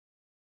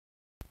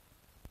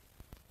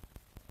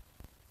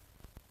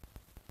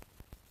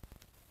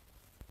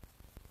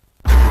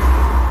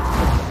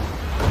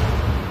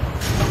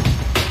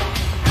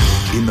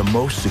In the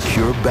most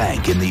secure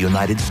bank in the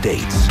United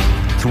States,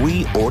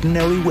 three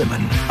ordinary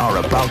women are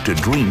about to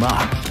dream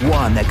up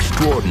one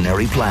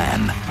extraordinary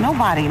plan.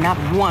 Nobody, not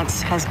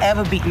once, has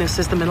ever beaten this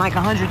system in like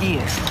 100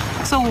 years.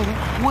 So,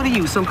 what are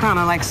you, some kind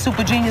of like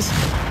super genius?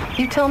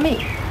 You tell me.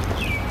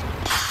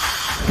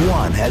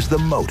 One has the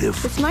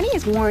motive. This money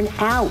is worn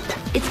out.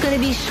 It's going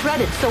to be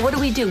shredded. So what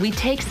do? We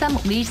take some,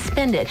 we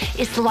spend it.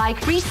 It's like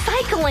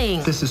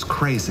recycling. This is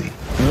crazy.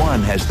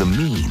 One has the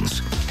means.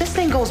 This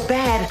thing goes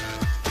bad,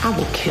 I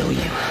will kill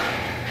you.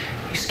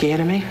 You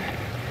scared of me?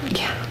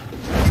 Yeah.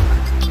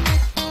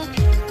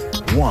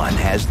 One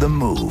has the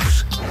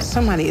moves.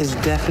 Somebody is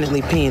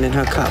definitely peeing in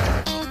her cup.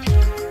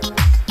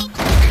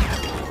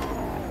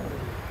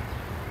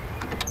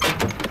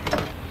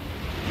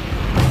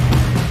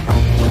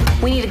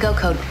 We need a go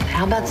code.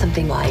 How about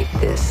something like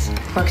this?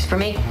 Works for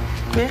me?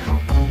 Yeah.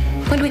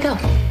 When do we go?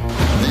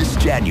 This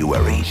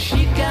January,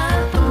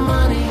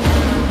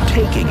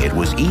 taking it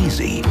was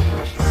easy.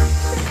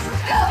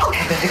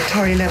 But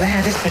Victoria never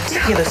had this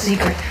particular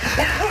secret.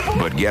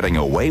 But getting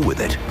away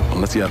with it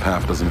Unless you have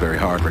half dozen very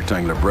hard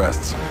rectangular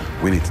breasts,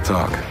 we need to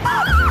talk.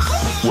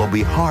 will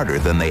be harder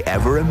than they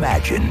ever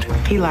imagined.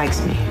 He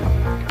likes me.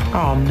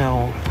 Oh,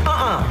 no.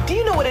 Do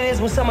you know what it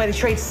is when somebody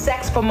trades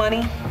sex for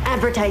money?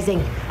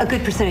 Advertising. A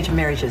good percentage of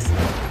marriages.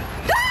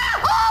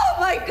 Oh,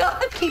 my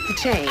God. Keep the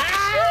change.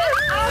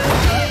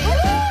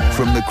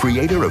 From the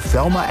creator of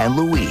Thelma and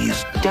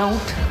Louise,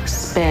 Don't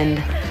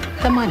spend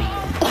the money.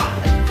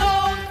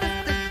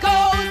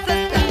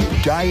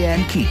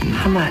 Diane Keaton,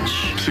 How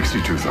much?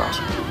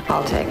 62,000.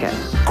 I'll take it.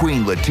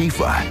 Queen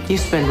Latifah, You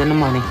spending the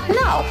money.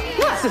 No.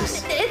 What's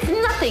this? It's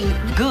nothing.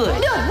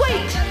 Good. No,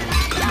 wait.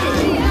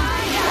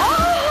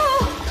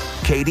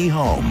 Katie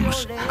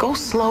Holmes, Go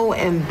slow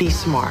and be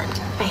smart.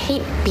 I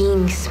hate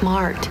being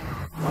smart.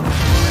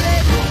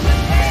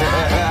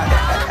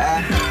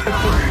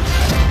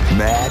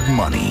 Mad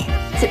Money,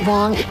 Is it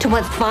wrong to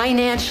want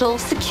financial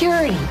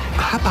security?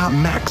 How about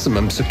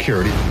maximum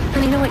security?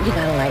 And you know what? You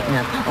gotta lighten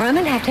up, or I'm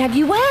gonna have to have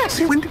you waxed.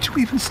 When did you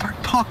even start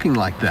talking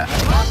like that?